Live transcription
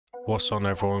What's on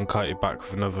everyone, Cyan back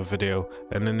with another video,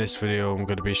 and in this video I'm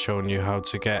going to be showing you how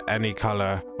to get any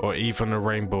colour or even a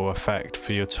rainbow effect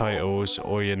for your titles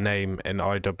or your name in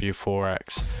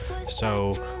IW4X.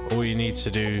 So all you need to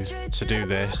do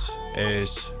this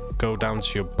is go down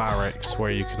to your barracks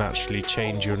where you can actually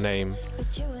change your name,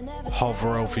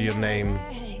 hover over your name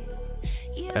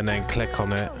and then click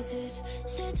on it,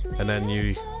 and then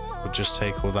you will just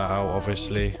take all that out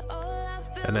obviously,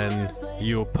 and then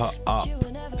you'll put up,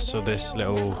 so this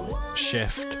little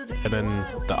shift and then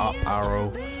the up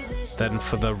arrow. Then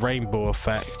for the rainbow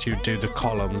effect you do the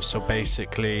column, so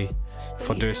basically if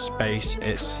I do a space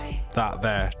it's that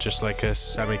there, just like a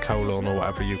semicolon or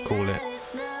whatever you call it.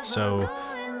 So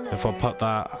if I put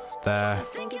that there,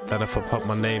 then if I put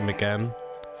my name again,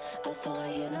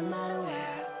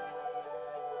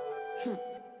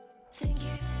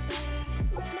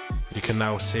 you can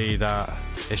now see that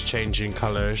it's changing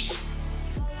colours.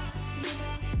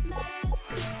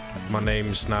 My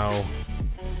name's now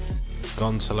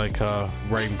gone to like a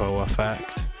rainbow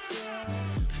effect.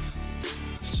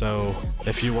 So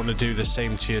if you want to do the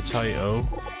same to your title,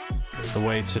 the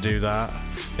way to do that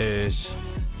is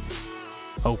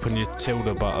open your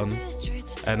tilde button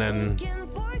and then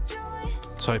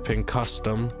type in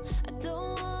custom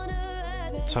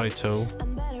title,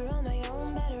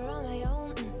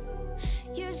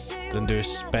 then do a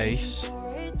space,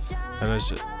 and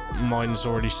as mine's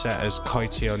already set as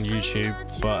Kitey on YouTube,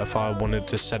 but if I wanted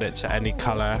to set it to any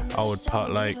colour I would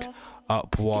put like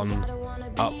up 1,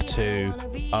 up 2,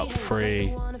 up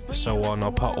 3, so on.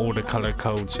 I'll put all the colour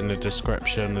codes in the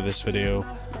description of this video,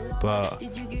 but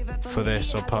for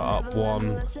this I'll put up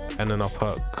 1 and then I'll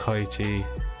put Kitey.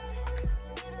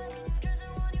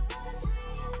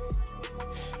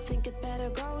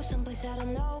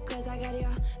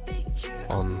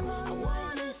 On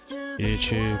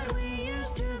YouTube.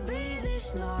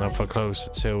 Now if I close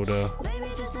the tilde,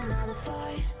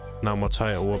 now my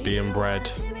title will be in red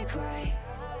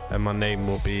and my name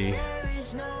will be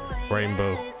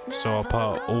rainbow. So I'll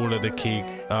put all of the key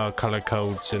colour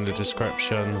codes in the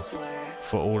description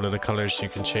for all of the colours you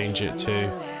can change it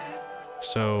to.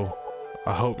 So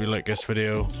I hope you like this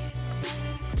video.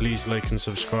 Please like and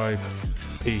subscribe.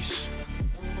 Peace.